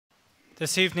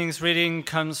This evening's reading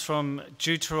comes from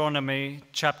Deuteronomy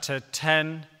chapter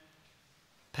 10,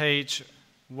 page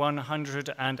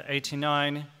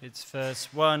 189. It's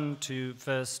verse 1 to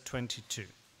verse 22.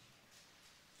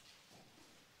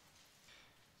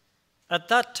 At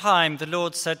that time the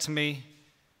Lord said to me,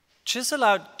 "Chisel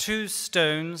out 2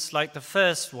 stones like the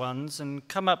first ones and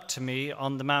come up to me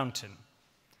on the mountain.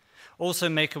 Also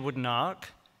make a wooden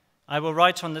ark. I will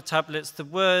write on the tablets the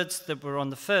words that were on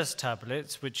the first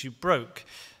tablets, which you broke.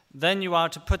 Then you are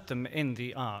to put them in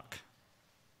the ark."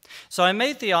 So I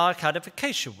made the ark out of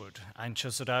acacia wood and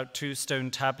chiseled out 2 stone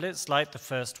tablets like the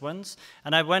first ones,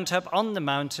 and I went up on the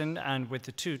mountain and with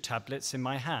the 2 tablets in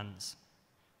my hands.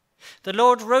 The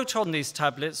Lord wrote on these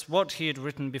tablets what he had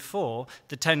written before,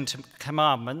 the 10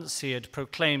 commandments he had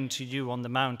proclaimed to you on the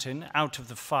mountain out of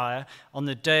the fire on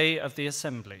the day of the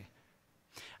assembly.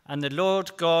 And the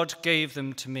Lord God gave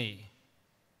them to me.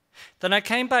 Then I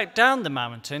came back down the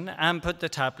mountain and put the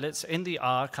tablets in the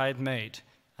ark I had made,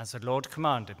 as the Lord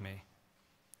commanded me,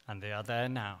 and they are there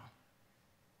now.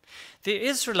 The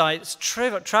Israelites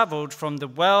traveled from the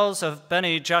wells of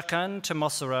Beni Jaakan to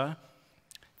Moserah.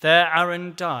 There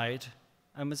Aaron died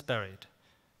and was buried,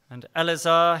 and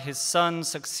Eleazar his son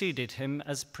succeeded him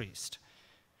as priest.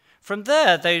 From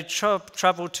there they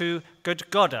traveled to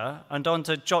Gudgodah and on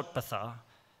to Jotbathah,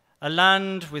 a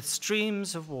land with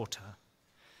streams of water.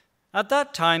 At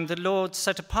that time the Lord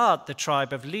set apart the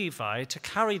tribe of Levi to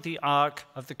carry the ark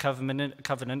of the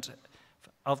covenant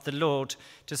of the Lord,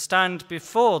 to stand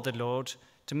before the Lord,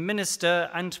 to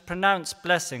minister and pronounce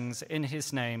blessings in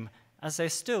his name, as they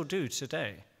still do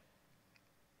today.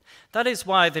 That is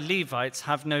why the Levites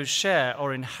have no share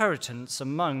or inheritance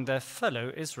among their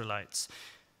fellow Israelites.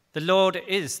 The Lord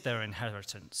is their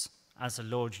inheritance, as the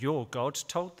Lord your God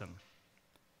told them.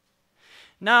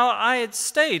 Now I had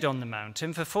stayed on the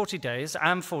mountain for 40 days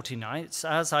and 40 nights,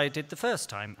 as I did the first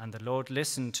time, and the Lord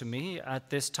listened to me at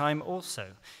this time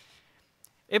also.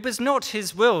 It was not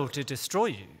his will to destroy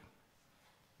you.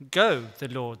 "Go," the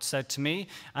Lord said to me,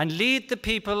 "and lead the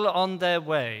people on their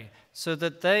way, so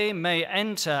that they may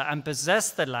enter and possess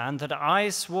the land that I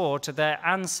swore to their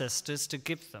ancestors to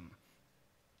give them.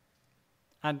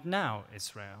 And now,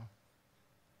 Israel,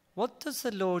 what does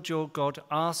the Lord your God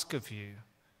ask of you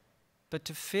but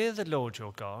to fear the Lord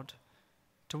your God,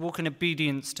 to walk in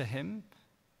obedience to him,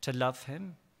 to love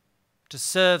him, to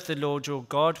serve the Lord your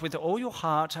God with all your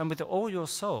heart and with all your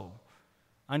soul,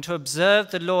 and to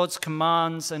observe the Lord's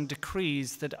commands and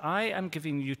decrees that I am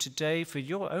giving you today for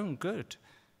your own good?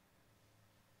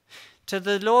 To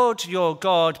the Lord your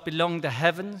God belong the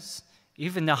heavens,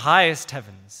 even the highest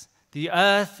heavens, the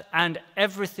earth and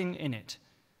everything in it.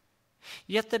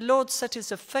 Yet the Lord set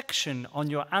his affection on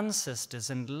your ancestors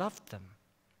and loved them,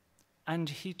 and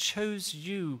he chose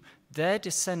you, their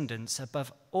descendants,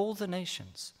 above all the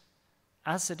nations,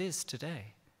 as it is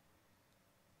today.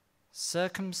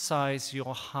 Circumcise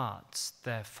your hearts,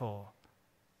 therefore,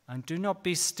 and do not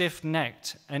be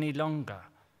stiff-necked any longer.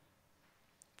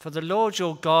 For the Lord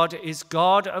your God is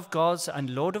God of gods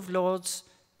and Lord of lords,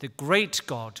 the great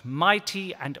God,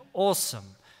 mighty and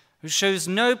awesome, who shows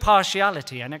no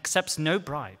partiality and accepts no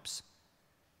bribes.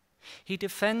 He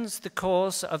defends the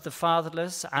cause of the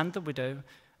fatherless and the widow,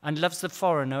 and loves the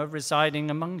foreigner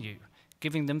residing among you,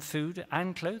 giving them food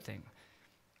and clothing.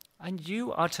 And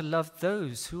you are to love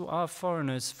those who are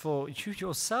foreigners, for you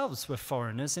yourselves were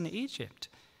foreigners in Egypt.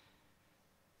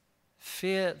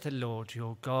 Fear the Lord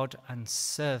your God and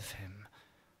serve him.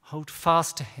 Hold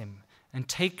fast to him and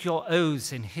take your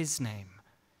oaths in his name.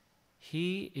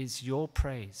 He is your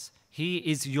praise. He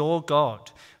is your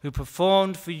God, who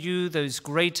performed for you those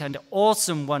great and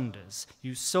awesome wonders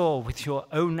you saw with your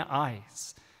own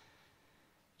eyes.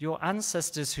 Your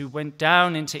ancestors who went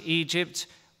down into Egypt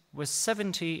were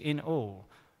 70 in all,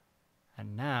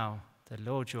 and now the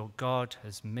Lord your God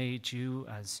has made you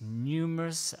as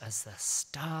numerous as the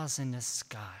stars in the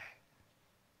sky.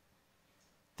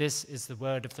 This is the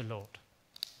word of the Lord.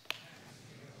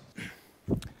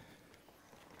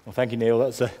 Well, thank you, Neil.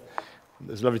 That's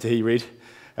lovely to hear you read.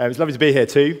 It's lovely to be here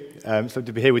too. It's lovely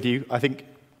to be here with you. I think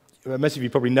most of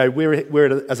you probably know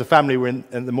we're as a family, we're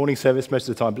in the morning service most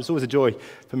of the time, but it's always a joy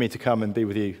for me to come and be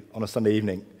with you on a Sunday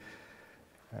evening.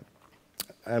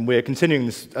 And we're continuing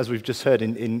this, as we've just heard,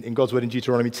 in God's Word in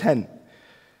Deuteronomy 10.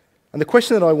 And the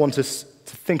question that I want us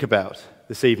to think about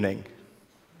this evening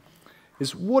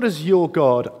is, what does your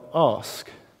God ask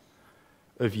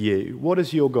of you? What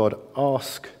does your God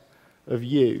ask of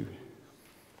you?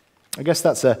 I guess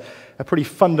that's a pretty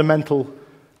fundamental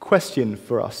question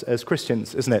for us as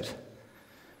Christians, isn't it?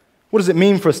 What does it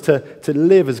mean for us to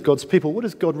live as God's people? What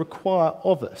does God require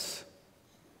of us?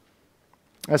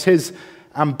 as his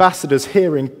ambassadors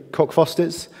here in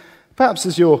Cockfosters, perhaps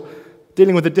as you're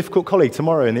dealing with a difficult colleague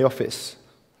tomorrow in the office,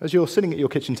 as you're sitting at your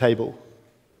kitchen table,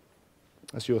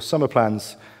 as your summer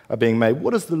plans are being made,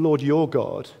 what does the Lord your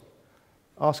God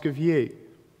ask of you?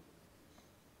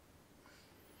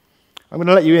 I'm going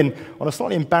to let you in on a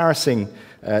slightly embarrassing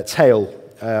tale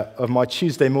of my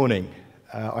Tuesday morning.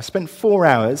 I spent 4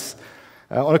 hours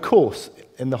on a course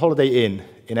in the Holiday Inn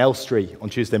in Elstree on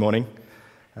Tuesday morning.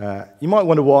 You might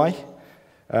wonder why.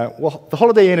 Well, the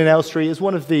Holiday Inn in Elstree is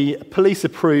one of the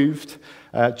police-approved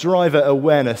driver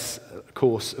awareness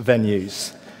course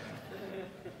venues.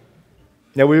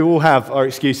 Now, we all have our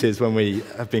excuses when we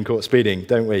have been caught speeding,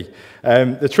 don't we?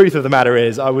 The truth of the matter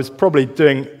is, I was probably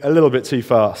doing a little bit too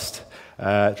fast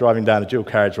driving down a dual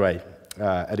carriageway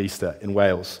at Easter in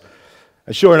Wales.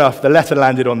 And sure enough, the letter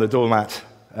landed on the doormat.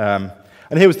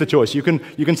 And here was the choice. You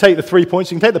can take the 3 points,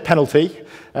 you can take the penalty,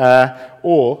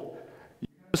 or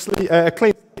a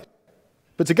clean slate.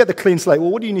 But to get the clean slate,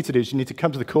 well, what do you need to do? You need to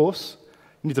come to the course,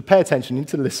 you need to pay attention, you need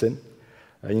to listen,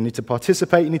 you need to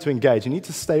participate, you need to engage, you need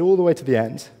to stay all the way to the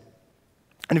end.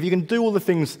 And if you can do all the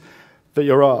things that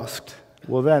you're asked,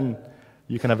 well, then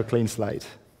you can have a clean slate.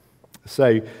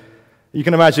 So you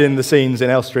can imagine the scenes in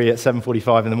Elstree at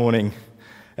 7:45 in the morning.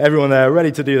 Everyone there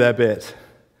ready to do their bit.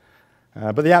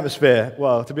 But the atmosphere,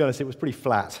 well, to be honest, it was pretty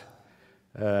flat.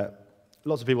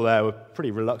 Lots of people there were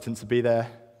pretty reluctant to be there,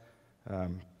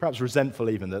 perhaps resentful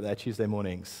even that their Tuesday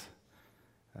mornings,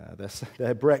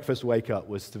 their breakfast wake-up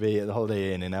was to be at the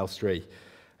Holiday Inn in Elstree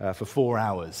for 4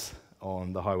 hours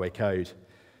on the highway code.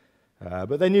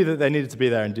 But they knew that they needed to be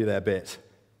there and do their bit.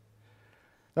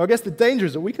 Now, I guess the danger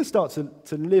is that we can start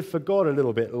to live for God a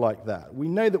little bit like that. We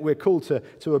know that we're called to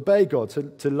obey God,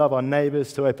 to love our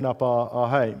neighbours, to open up our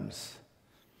homes.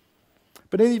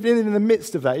 But even in the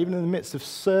midst of that, even in the midst of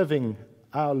serving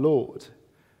our Lord,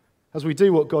 as we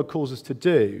do what God calls us to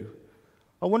do,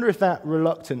 I wonder if that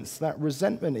reluctance, that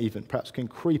resentment even, perhaps can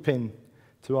creep in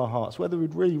to our hearts, whether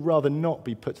we'd really rather not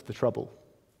be put to the trouble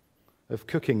of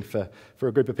cooking for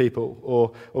a group of people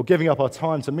or giving up our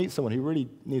time to meet someone who really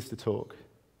needs to talk.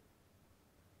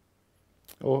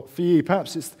 Or for you,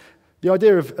 perhaps it's the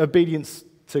idea of obedience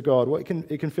to God. Well,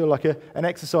 it can feel like an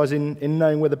exercise in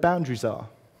knowing where the boundaries are.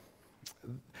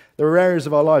 There are areas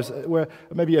of our lives where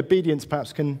maybe obedience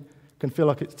perhaps can feel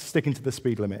like it's sticking to the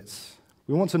speed limits.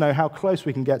 We want to know how close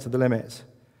we can get to the limit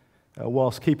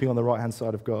whilst keeping on the right-hand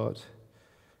side of God.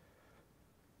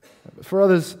 For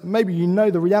others, maybe you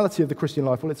know the reality of the Christian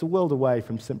life. Well, it's a world away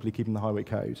from simply keeping the highway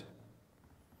code.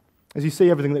 As you see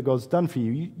everything that God's done for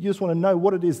you, you just want to know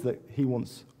what it is that he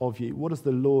wants of you. What does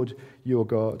the Lord your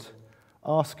God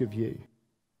ask of you?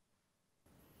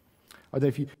 I don't know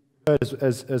if you heard,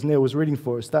 as Neil was reading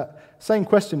for us, that same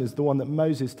question is the one that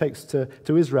Moses takes to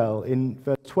Israel in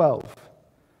verse 12.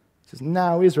 He says,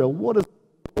 "Now, Israel, what does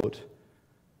the Lord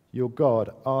your God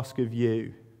ask of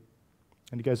you?"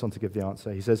 And he goes on to give the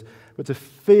answer. He says, "But to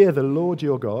fear the Lord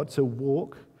your God, to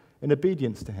walk in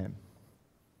obedience to him,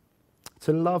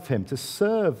 to love him, to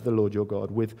serve the Lord your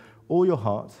God with all your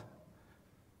heart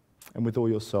and with all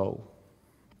your soul,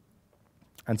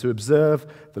 and to observe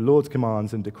the Lord's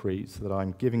commands and decrees that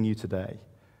I'm giving you today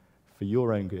for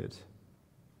your own good."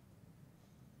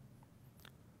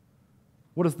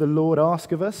 What does the Lord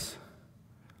ask of us?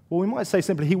 Well, we might say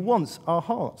simply, he wants our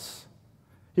hearts.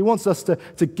 He wants us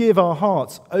to give our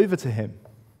hearts over to him.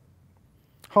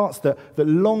 Hearts that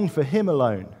long for him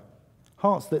alone.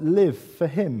 Hearts that live for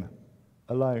him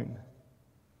alone.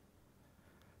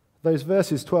 Those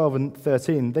verses 12 and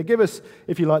 13, they give us,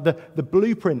 if you like, the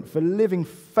blueprint for living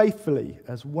faithfully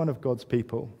as one of God's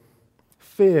people.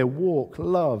 Fear, walk,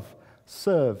 love,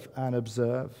 serve, and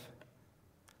observe.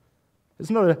 It's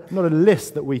not a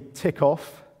list that we tick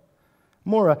off,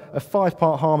 more a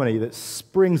 5-part harmony that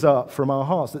springs up from our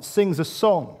hearts, that sings a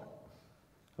song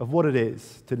of what it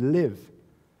is to live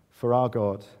for our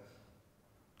God.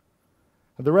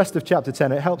 And the rest of chapter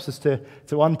 10, it helps us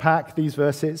to unpack these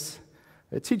verses.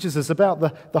 It teaches us about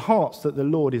the hearts that the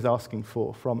Lord is asking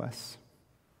for from us.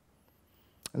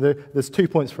 And there's 2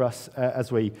 points for us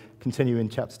as we continue in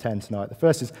chapter 10 tonight. The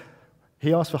first is,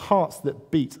 he asks for hearts that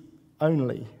beat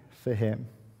only for him.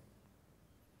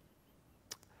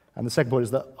 And the second point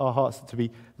is that our hearts are to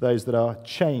be those that are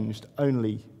changed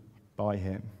only by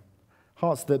him.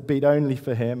 Hearts that beat only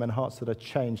for him and hearts that are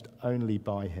changed only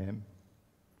by him.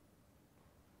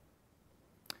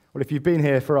 Well, if you've been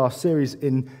here for our series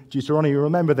in Deuteronomy, you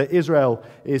remember that Israel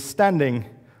is standing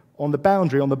on the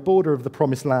boundary, on the border of the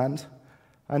promised land,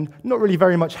 and not really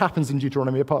very much happens in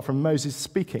Deuteronomy apart from Moses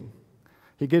speaking.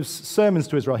 He gives sermons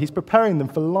to Israel. He's preparing them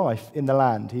for life in the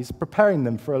land. He's preparing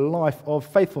them for a life of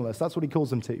faithfulness. That's what he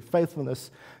calls them to, faithfulness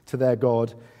to their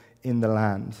God in the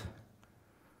land.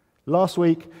 Last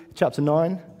week, chapter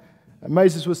 9,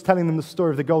 Moses was telling them the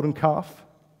story of the golden calf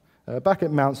back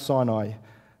at Mount Sinai.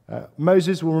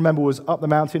 Moses, we'll remember, was up the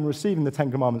mountain receiving the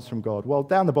Ten Commandments from God. Well,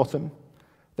 down the bottom,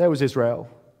 there was Israel,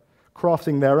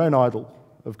 crafting their own idol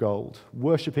of gold,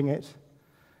 worshipping it,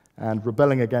 and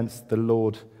rebelling against the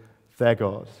Lord their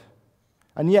God.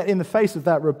 And yet, in the face of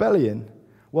that rebellion,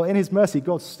 well, in his mercy,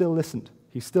 God still listened.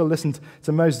 He still listened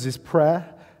to Moses'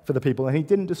 prayer for the people, and he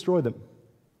didn't destroy them.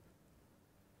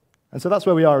 And so that's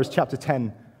where we are as chapter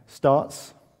 10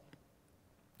 starts.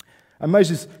 And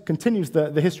Moses continues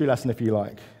the history lesson, if you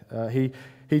like.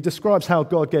 He describes how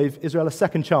God gave Israel a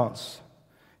second chance.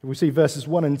 If we see verses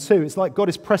 1 and 2, it's like God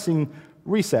is pressing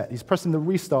reset. He's pressing the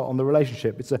restart on the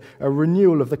relationship. It's a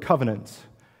renewal of the covenant.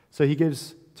 So he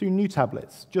gives 2 new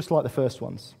tablets, just like the first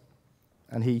ones.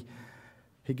 And he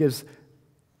gives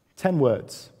 10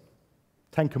 words,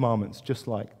 10 commandments, just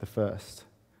like the first.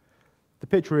 The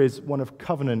picture is one of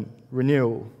covenant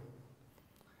renewal.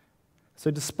 So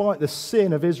despite the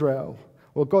sin of Israel,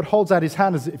 well, God holds out his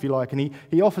hand, if you like, and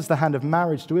he offers the hand of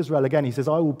marriage to Israel again. He says,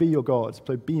 I will be your God,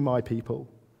 so be my people.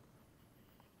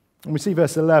 And we see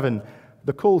verse 11,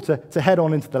 the call to head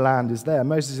on into the land is there.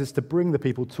 Moses is to bring the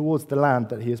people towards the land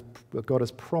that God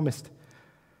has promised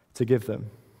to give them.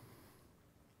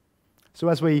 So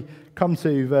as we come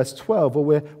to verse 12,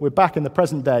 well, we're back in the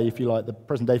present day, if you like, the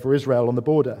present day for Israel on the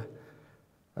border.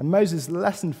 And Moses'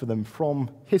 lesson for them from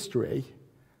history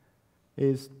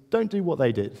is don't do what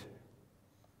they did.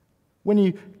 When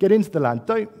you get into the land,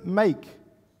 don't make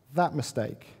that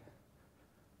mistake.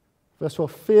 Verse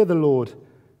 12, fear the Lord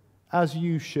as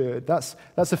you should. That's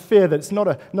a fear that's not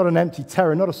an empty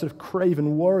terror, not a sort of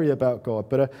craven worry about God,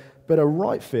 but a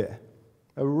right fear,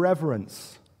 a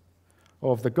reverence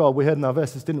of the God. We heard in our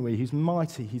verses, didn't we? He's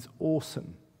mighty, he's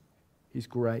awesome, he's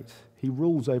great, he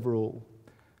rules over all.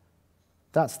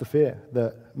 That's the fear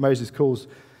that Moses calls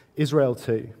Israel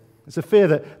to. It's a fear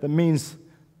that means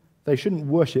they shouldn't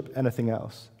worship anything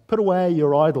else. Put away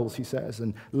your idols, he says,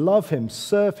 and love him,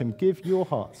 serve him, give your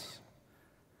hearts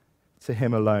to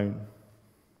him alone.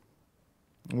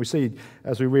 And we see,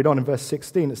 as we read on in verse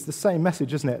 16, it's the same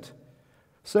message, isn't it?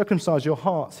 Circumcise your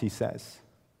hearts, he says.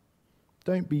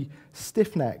 Don't be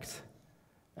stiff-necked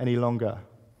any longer.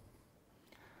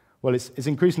 Well, it's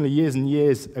increasingly years and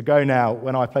years ago now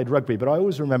when I played rugby, but I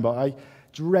always remember I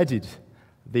dreaded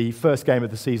the first game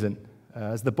of the season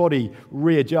as the body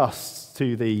readjusts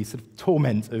to the sort of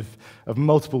torment of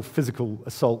multiple physical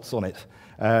assaults on it.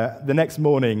 The next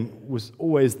morning was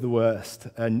always the worst,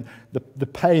 and the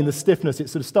pain, the stiffness, it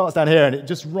sort of starts down here and it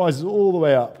just rises all the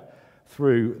way up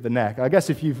through the neck. I guess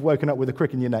if you've woken up with a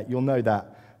crick in your neck, you'll know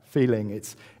that feeling.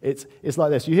 It's like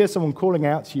this. You hear someone calling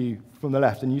out to you from the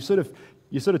left, and you sort of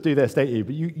do this, don't you?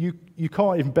 But you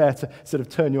can't even bear to sort of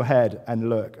turn your head and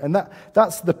look. And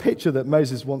that's the picture that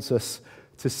Moses wants us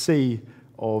to see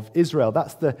of Israel.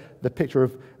 That's the picture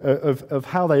of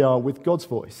how they are with God's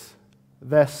voice.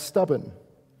 They're stubborn.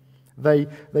 They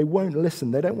won't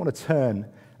listen. They don't want to turn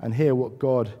and hear what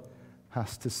God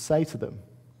has to say to them.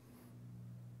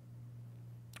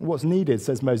 What's needed,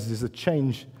 says Moses, is a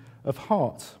change of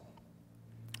heart.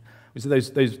 We see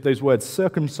those words,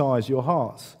 circumcise your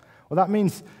hearts. Well, that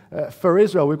means for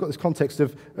Israel, we've got this context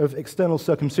of external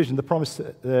circumcision, the promise,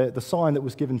 the sign that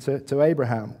was given to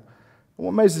Abraham. And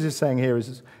what Moses is saying here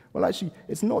is, well, actually,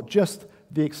 it's not just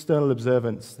the external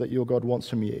observance that your God wants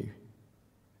from you.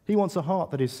 He wants a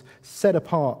heart that is set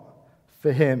apart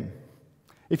for him.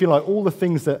 If you like, all the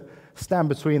things that stand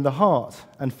between the heart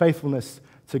and faithfulness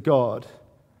to God,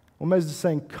 well, Moses is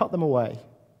saying, cut them away.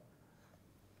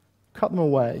 Cut them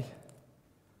away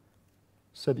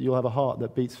so that you'll have a heart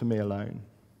that beats for me alone.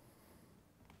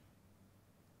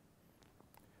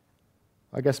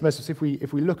 I guess, Moses, if we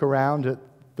look around at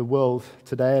the world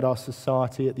today, at our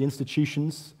society, at the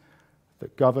institutions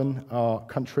that govern our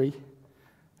country,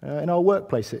 in our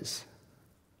workplaces,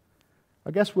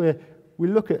 I guess we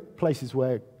look at places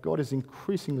where God is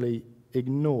increasingly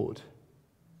ignored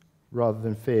rather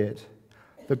than feared.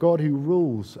 The God who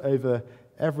rules over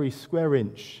every square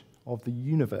inch of the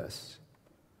universe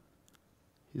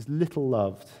is little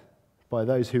loved by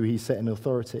those who he set in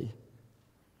authority.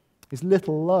 He's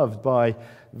little loved by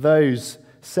those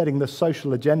setting the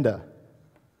social agenda.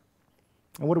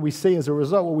 And what do we see as a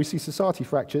result? Well, we see society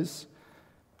fractures.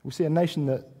 We see a nation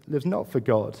that lives not for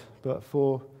God, but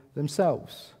for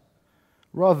themselves.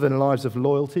 Rather than lives of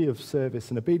loyalty, of service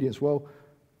and obedience, well,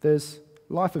 there's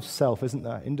life of self, isn't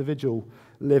there? Individual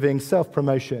living,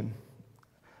 self-promotion.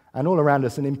 And all around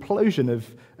us, an implosion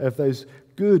of those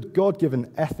good,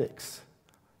 God-given ethics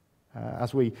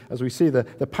as we see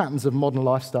the patterns of modern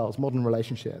lifestyles, modern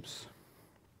relationships.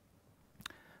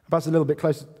 Perhaps a little bit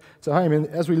closer to home, and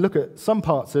as we look at some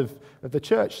parts of the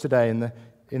church today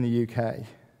in the UK,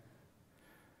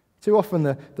 too often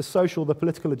the social, the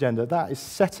political agenda, that is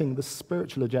setting the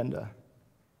spiritual agenda.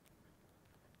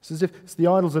 It's as if it's the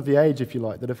idols of the age, if you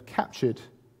like, that have captured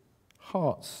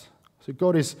hearts. So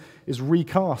God is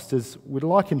recast as we'd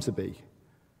like him to be,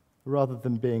 rather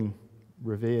than being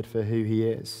revered for who he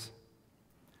is.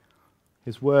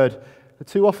 His word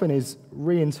too often is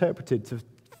reinterpreted to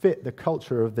fit the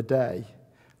culture of the day,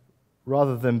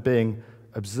 rather than being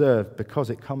observed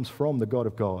because it comes from the God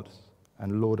of gods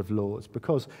and Lord of lords,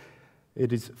 because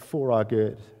it is for our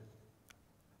good,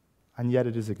 and yet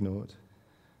it is ignored.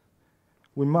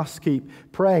 We must keep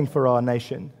praying for our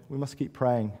nation. We must keep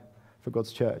praying for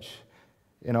God's church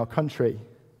in our country.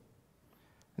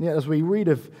 And yet, as we read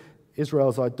of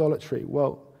Israel's idolatry,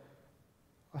 well,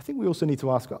 I think we also need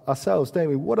to ask ourselves, don't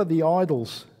we, what are the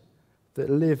idols that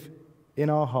live in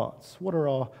our hearts? What are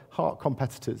our heart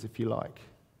competitors, if you like,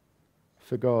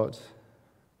 for God?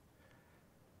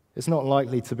 It's not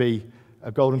likely to be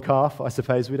a golden calf, I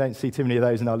suppose. We don't see too many of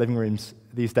those in our living rooms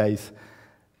these days.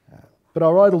 But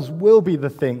our idols will be the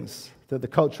things that the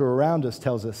culture around us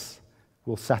tells us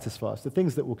will satisfy us, the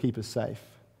things that will keep us safe,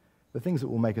 the things that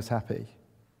will make us happy.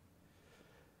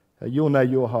 You'll know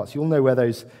your hearts. You'll know where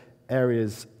those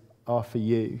areas are for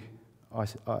you.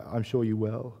 I'm sure you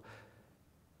will.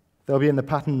 They'll be in the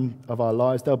pattern of our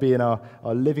lives. They'll be in our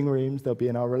living rooms. They'll be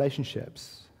in our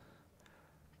relationships.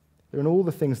 They're in all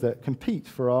the things that compete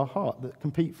for our heart, that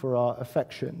compete for our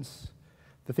affections,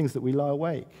 the things that we lie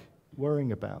awake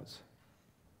worrying about,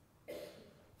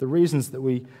 the reasons that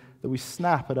we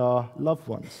snap at our loved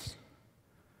ones,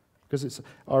 because it's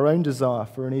our own desire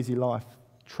for an easy life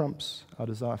trumps our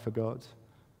desire for God.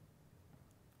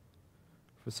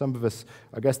 For some of us,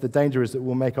 I guess the danger is that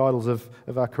we'll make idols of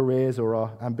our careers or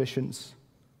our ambitions.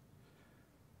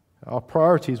 Our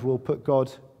priorities will put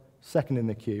God second in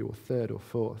the queue, or third or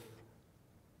fourth.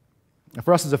 And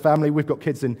for us as a family, we've got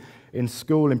kids in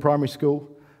school, in primary school.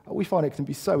 We find it can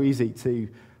be so easy to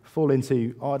fall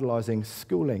into idolizing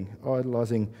schooling,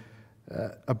 idolizing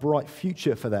a bright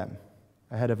future for them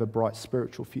ahead of a bright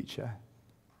spiritual future.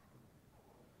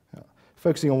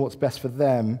 Focusing on what's best for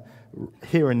them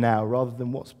here and now rather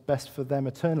than what's best for them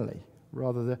eternally,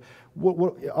 rather than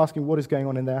asking what is going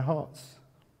on in their hearts.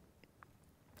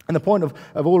 And the point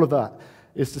of all of that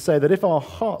is to say that if our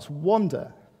hearts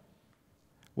wander,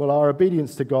 well, our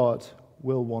obedience to God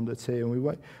will wander too,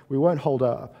 and we won't hold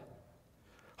up.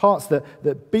 Hearts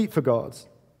that beat for God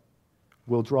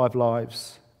will drive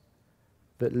lives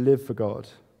that live for God.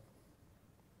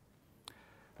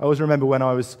 I always remember when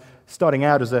I was starting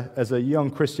out as a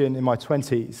young Christian in my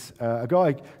 20s, a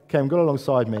guy got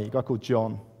alongside me, a guy called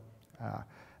John,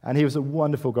 and he was a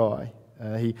wonderful guy.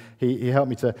 He helped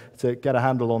me to get a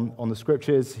handle on the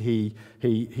scriptures. He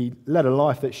led a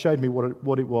life that showed me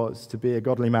what it was to be a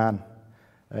godly man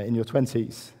in your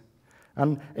 20s.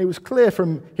 And it was clear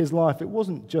from his life, it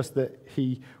wasn't just that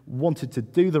he wanted to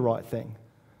do the right thing.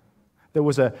 There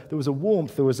was a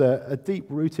warmth, there was a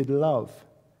deep-rooted love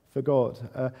for God,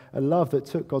 a love that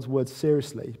took God's word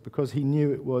seriously because he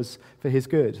knew it was for his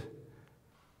good.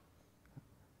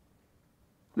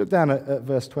 Look down at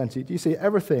verse 20. Do you see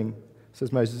everything,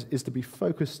 says Moses, is to be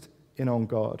focused in on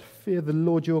God. Fear the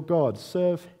Lord your God.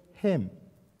 Serve him.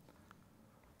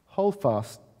 Hold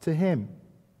fast to him.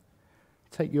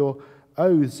 Take your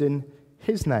oaths in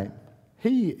his name.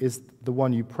 He is the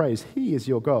one you praise. He is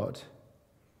your God.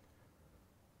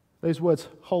 Those words,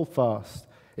 hold fast,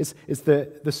 it's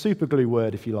the superglue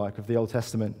word, if you like, of the Old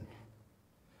Testament.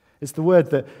 It's the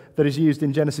word that is used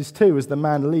in Genesis 2 as the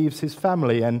man leaves his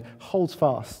family and holds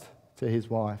fast to his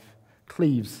wife,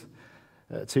 cleaves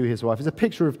to his wife. It's a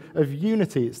picture of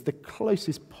unity. It's the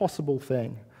closest possible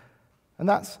thing. And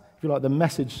that's, if you like, the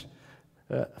message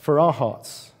for our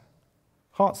hearts.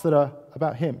 Hearts that are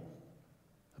about him,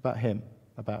 about him,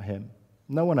 about him.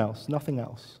 No one else, nothing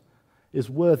else is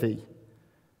worthy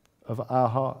of our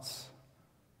hearts.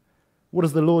 What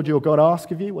does the Lord your God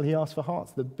ask of you? Well, he asks for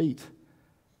hearts that beat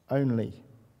only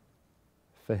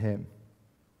for him.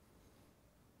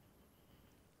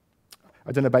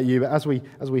 I don't know about you, but as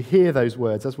we hear those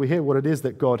words, as we hear what it is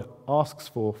that God asks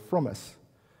for from us,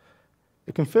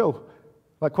 it can feel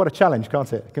like quite a challenge,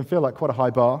 can't it? It can feel like quite a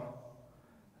high bar.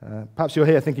 Perhaps you're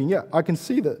here thinking, yeah, I can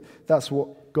see that that's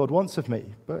what God wants of me,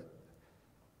 but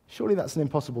surely that's an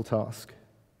impossible task.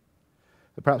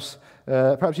 Perhaps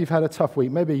you've had a tough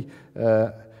week. Maybe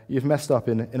you've messed up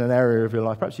in an area of your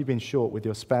life. Perhaps you've been short with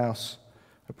your spouse.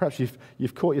 Or perhaps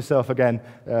you've caught yourself again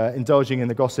indulging in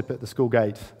the gossip at the school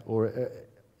gate or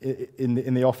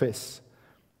in the office.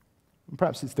 And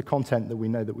perhaps it's the content that we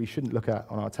know that we shouldn't look at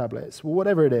on our tablets. Well,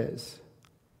 whatever it is,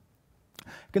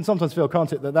 it can sometimes feel,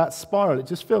 can't it, that spiral, it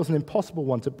just feels an impossible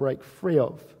one to break free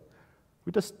of.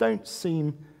 We just don't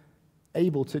seem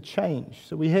able to change.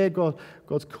 So we hear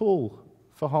God's call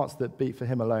for hearts that beat for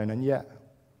him alone, and yet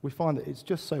we find that it's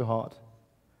just so hard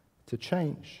to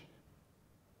change.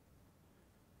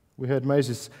 We heard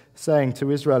Moses saying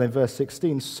to Israel in verse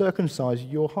 16, circumcise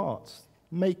your hearts,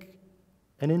 make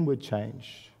an inward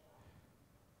change.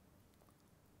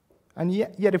 And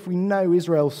yet if we know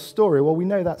Israel's story, well, we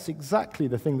know that's exactly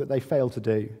the thing that they fail to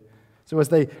do. So as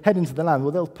they head into the land,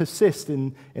 well, they'll persist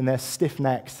in their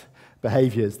stiff-necked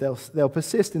behaviors. They'll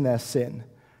persist in their sin.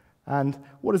 And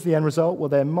what is the end result? Well,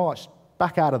 they're marched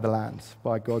back out of the land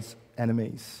by God's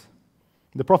enemies.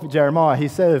 The prophet Jeremiah, he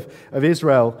said of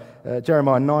Israel,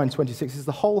 Jeremiah 9:26, says,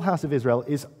 the whole house of Israel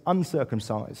is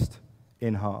uncircumcised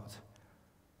in heart.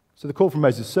 So the call from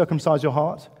Moses, circumcise your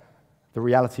heart, the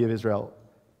reality of Israel,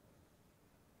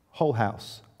 whole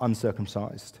house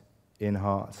uncircumcised in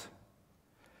heart.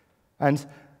 And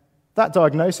that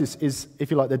diagnosis is,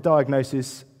 if you like, the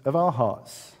diagnosis of our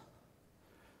hearts.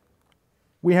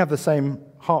 We have the same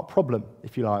heart problem,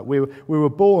 if you like. We were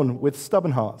born with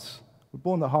stubborn hearts. We're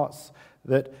born with hearts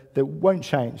that won't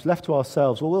change. Left to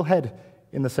ourselves, well, we'll head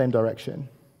in the same direction.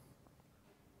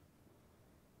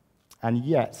 And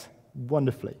yet,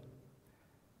 wonderfully,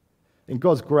 in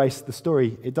God's grace, the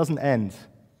story, it doesn't end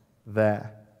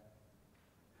there.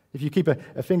 If you keep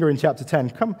a finger in chapter 10,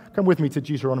 come with me to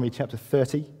Deuteronomy chapter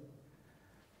 30.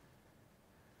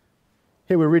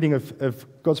 Here we're reading of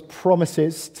God's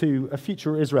promises to a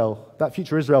future Israel, that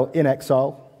future Israel in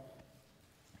exile.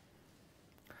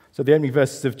 So the opening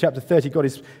verses of chapter 30, God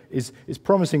is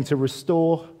promising to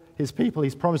restore his people.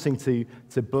 He's promising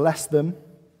to bless them.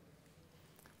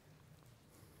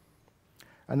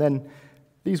 And then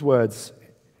these words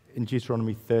in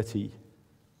Deuteronomy 30,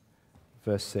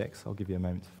 verse 6. I'll give you a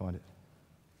moment to find it.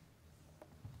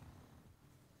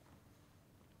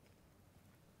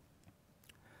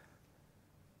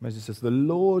 Moses says, the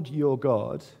Lord your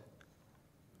God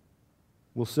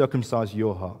will circumcise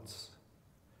your hearts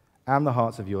and the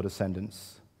hearts of your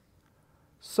descendants,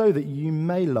 so that you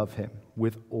may love him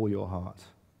with all your heart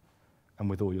and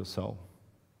with all your soul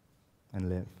and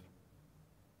live.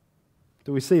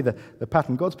 Do we see the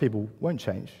pattern? God's people won't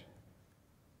change.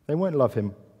 They won't love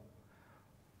him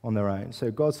on their own.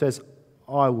 So God says,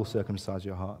 I will circumcise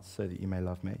your hearts so that you may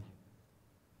love me.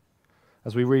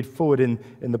 As we read forward in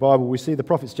the Bible, we see the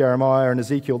prophets Jeremiah and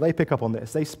Ezekiel, they pick up on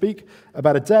this. They speak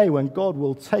about a day when God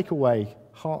will take away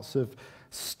hearts of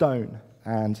stone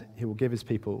and he will give his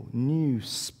people new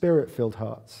spirit-filled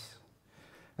hearts.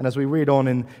 And as we read on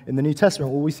in the New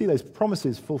Testament, well, we see those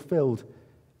promises fulfilled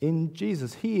in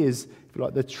Jesus. He is, if you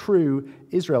like, the true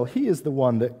Israel. He is the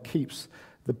one that keeps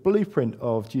the blueprint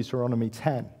of Deuteronomy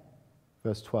 10,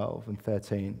 verse 12 and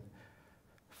 13.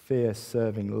 Fear,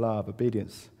 serving, love,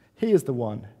 obedience. He is the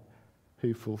one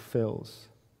who fulfills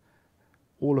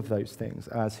all of those things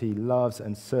as he loves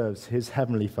and serves his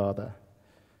heavenly Father.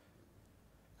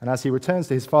 And as he returns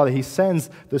to his Father, he sends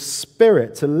the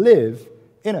Spirit to live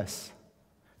in us,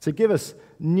 to give us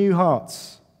new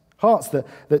hearts, hearts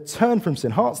that turn from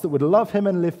sin, hearts that would love him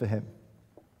and live for him.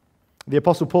 The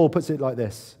Apostle Paul puts it like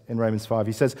this in Romans 5.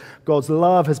 He says, God's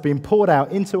love has been poured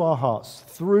out into our hearts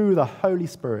through the Holy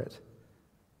Spirit.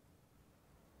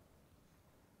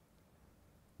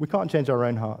 We can't change our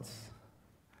own hearts,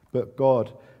 but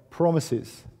God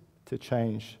promises to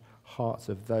change hearts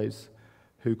of those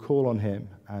who call on him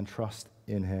and trust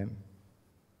in him.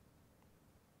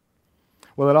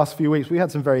 Well, the last few weeks, we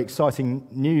had some very exciting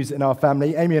news in our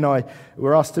family. Amy and I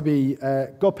were asked to be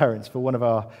godparents for one of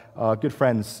our good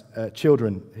friends'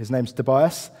 children. His name's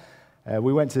Tobias.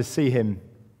 We went to see him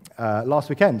last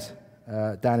weekend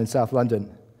down in South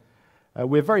London.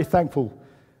 We're very thankful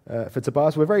for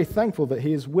Tobias. We're very thankful that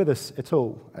he is with us at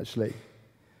all, actually.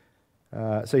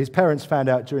 So his parents found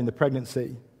out during the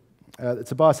pregnancy that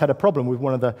Tobias had a problem with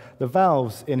one of the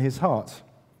valves in his heart.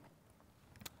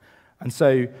 And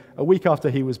so a week after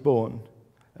he was born,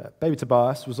 baby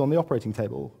Tobias was on the operating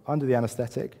table under the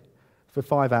anesthetic for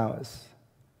 5 hours,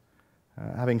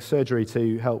 having surgery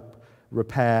to help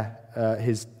repair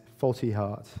his faulty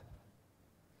heart.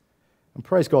 And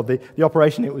praise God, the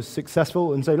operation, it was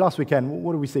successful. And so last weekend,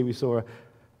 what did we see? We saw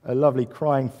a lovely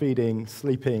crying, feeding,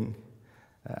 sleeping,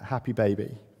 happy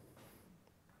baby.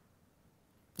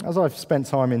 As I've spent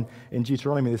time in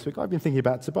Deuteronomy this week, I've been thinking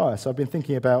about Tobias. I've been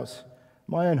thinking about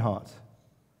my own heart.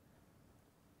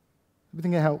 I'm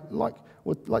thinking how,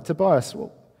 like Tobias,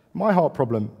 well, my heart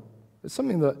problem is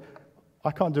something that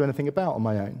I can't do anything about on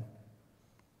my own.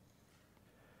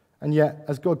 And yet,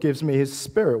 as God gives me his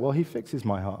Spirit, well, he fixes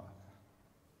my heart.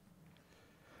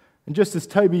 And just as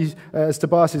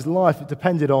Tobias' life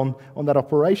depended on that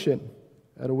operation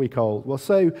at a week old, well,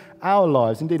 so our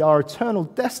lives, indeed our eternal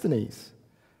destinies,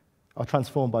 are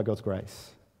transformed by God's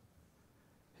grace.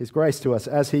 His grace to us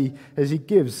as he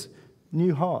gives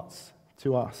new hearts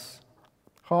to us.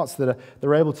 Hearts that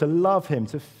are able to love him,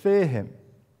 to fear him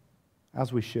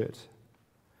as we should,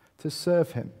 to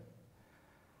serve him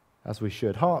as we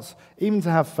should. Hearts even to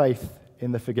have faith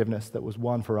in the forgiveness that was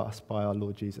won for us by our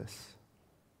Lord Jesus.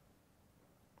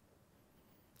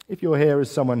 If you're here as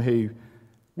someone who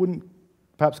wouldn't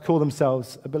perhaps call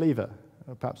themselves a believer,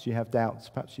 or perhaps you have doubts,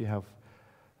 perhaps you have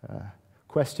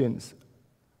questions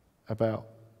about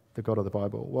the God of the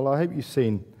Bible, well, I hope you've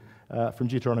seen from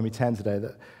Deuteronomy 10 today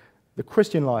that the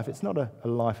Christian life, it's not a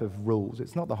life of rules.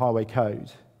 It's not the highway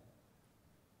code.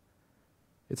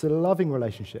 It's a loving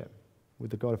relationship with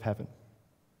the God of heaven.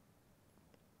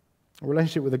 A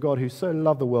relationship with a God who so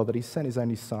loved the world that he sent his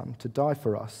only Son to die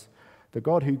for us. The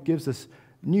God who gives us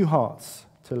new hearts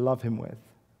to love him with.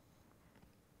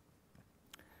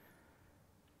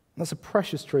 And that's a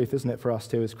precious truth, isn't it, for us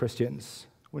too as Christians?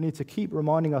 We need to keep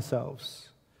reminding ourselves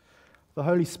the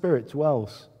Holy Spirit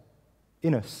dwells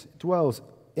in us, dwells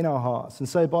in our hearts. And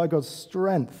so by God's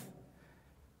strength,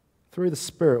 through the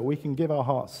Spirit, we can give our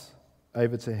hearts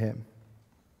over to him.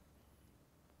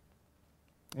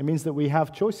 It means that we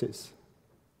have choices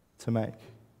to make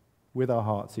with our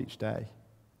hearts each day.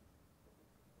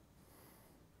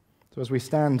 So as we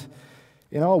stand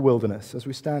in our wilderness, as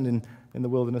we stand in the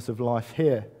wilderness of life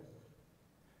here,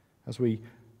 as we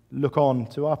look on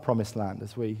to our promised land,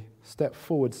 as we step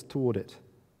forwards toward it,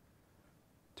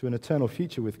 to an eternal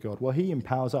future with God, well, he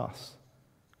empowers us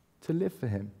to live for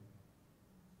him.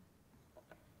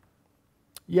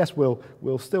 Yes, we'll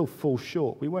still fall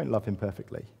short. We won't love him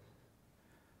perfectly.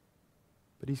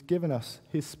 But he's given us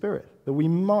his Spirit, that we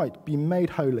might be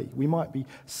made holy, we might be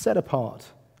set apart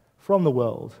from the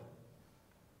world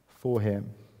for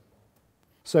him.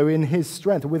 So in his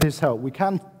strength, with his help, we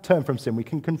can turn from sin, we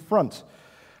can confront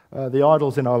the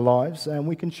idols in our lives, and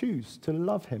we can choose to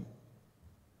love him.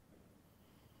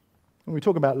 When we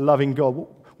talk about loving God,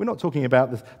 we're not talking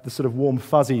about the sort of warm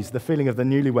fuzzies, the feeling of the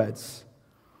newlyweds.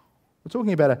 We're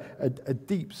talking about a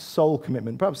deep soul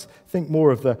commitment. Perhaps think more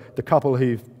of the couple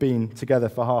who've been together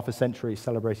for half a century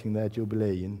celebrating their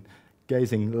jubilee and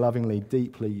gazing lovingly,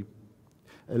 deeply,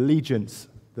 allegiance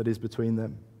that is between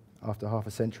them after half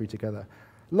a century together.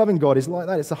 Loving God is like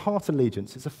that. It's a heart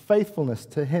allegiance. It's a faithfulness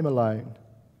to him alone.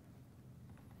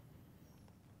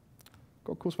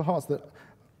 God calls for hearts that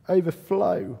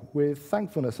overflow with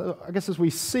thankfulness. I guess as we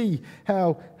see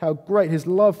how great his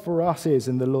love for us is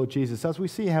in the Lord Jesus, as we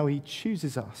see how he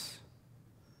chooses us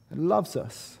and loves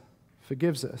us,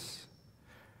 forgives us,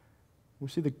 we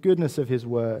see the goodness of his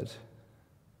word,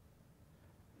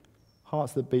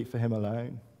 hearts that beat for him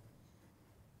alone.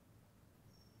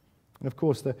 And of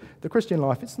course, the Christian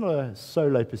life, it's not a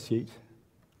solo pursuit.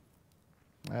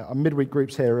 Our midweek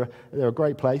groups here, they're a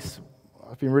great place.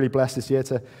 I've been really blessed this year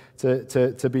to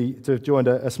have joined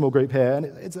a small group here, and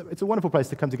it's a wonderful place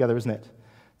to come together, isn't it?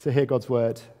 To hear God's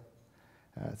word,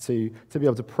 to be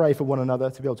able to pray for one another,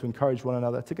 to be able to encourage one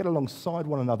another, to get alongside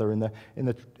one another in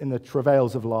the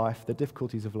travails of life, the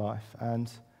difficulties of life,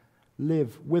 and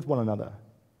live with one another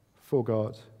for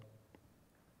God.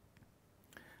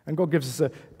 And God gives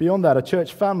us beyond that a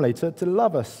church family to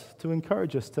love us, to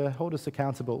encourage us, to hold us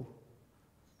accountable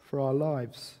for our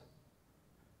lives.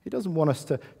 He doesn't want us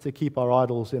to keep our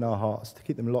idols in our hearts, to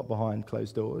keep them locked behind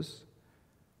closed doors.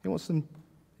 He wants them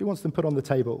put on the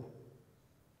table.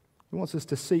 He wants us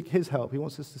to seek his help. He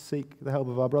wants us to seek the help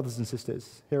of our brothers and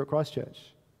sisters here at Christ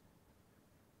Church.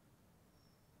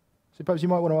 So perhaps you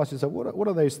might want to ask yourself, what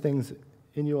are those things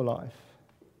in your life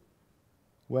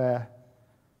where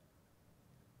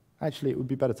actually it would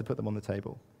be better to put them on the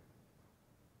table?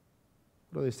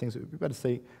 What are those things that would be better to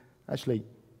say, actually,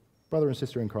 brother and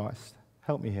sister in Christ,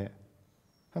 help me here.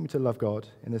 Help me to love God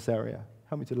in this area.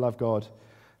 Help me to love God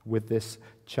with this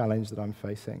challenge that I'm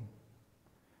facing.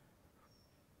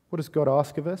 What does God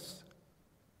ask of us?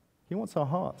 He wants our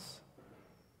hearts.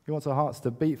 He wants our hearts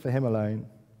to beat for him alone.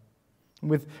 And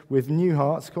with new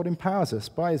hearts, God empowers us.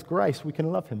 By his grace, we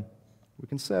can love him. We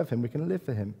can serve him. We can live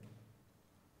for him.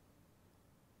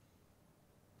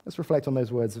 Let's reflect on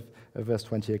those words of verse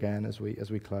 20 again as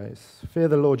we close. Fear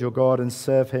the Lord your God and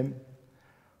serve him.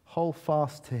 Hold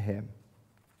fast to him.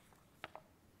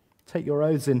 Take your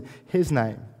oaths in his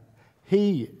name.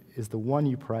 He is the one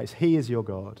you praise. He is your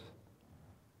God.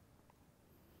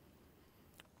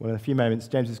 Well, in a few moments,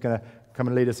 James is going to come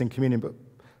and lead us in communion, but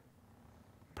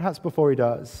perhaps before he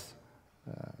does,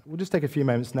 we'll just take a few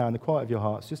moments now in the quiet of your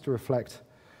hearts just to reflect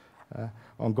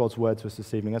on God's word to us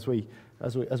this evening as we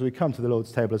come to the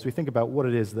Lord's table, as we think about what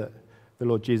it is that the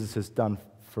Lord Jesus has done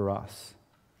for us.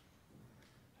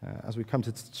 As we come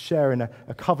to share in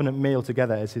a covenant meal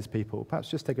together as his people, perhaps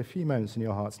just take a few moments in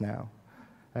your hearts now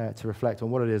to reflect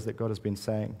on what it is that God has been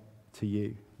saying to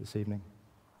you this evening.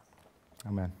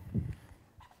 Amen.